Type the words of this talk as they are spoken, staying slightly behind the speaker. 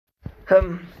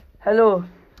Hello,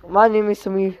 my name is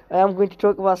Samir. I am going to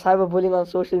talk about cyberbullying on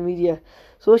social media.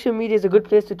 Social media is a good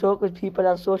place to talk with people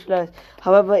and socialize.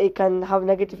 However, it can have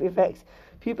negative effects.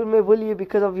 People may bully you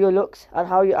because of your looks and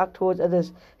how you act towards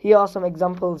others. Here are some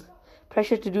examples.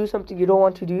 Pressure to do something you don't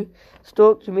want to do.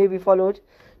 Stalked to may be followed.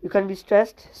 You can be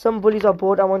stressed. Some bullies are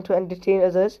bored and want to entertain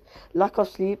others. Lack of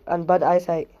sleep and bad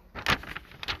eyesight.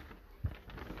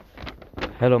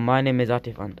 Hello, my name is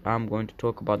Atif and I'm going to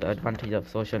talk about the advantage of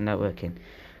social networking.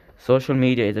 Social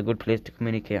media is a good place to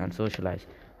communicate and socialize.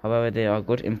 However, there are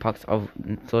good impacts of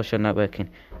social networking.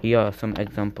 Here are some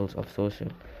examples of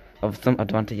some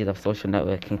advantages of social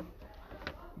networking.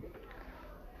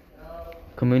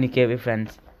 Communicate with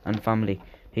friends and family.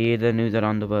 Hear the news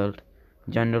around the world.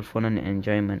 General fun and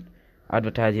enjoyment.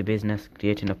 Advertise your business,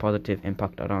 creating a positive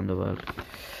impact around the world.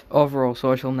 Overall,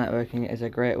 social networking is a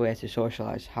great way to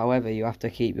socialise. However, you have to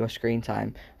keep your screen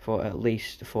time for at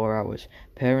least 4 hours.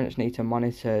 Parents need to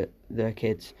monitor their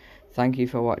kids. Thank you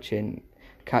for watching.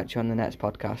 Catch you on the next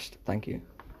podcast. Thank you.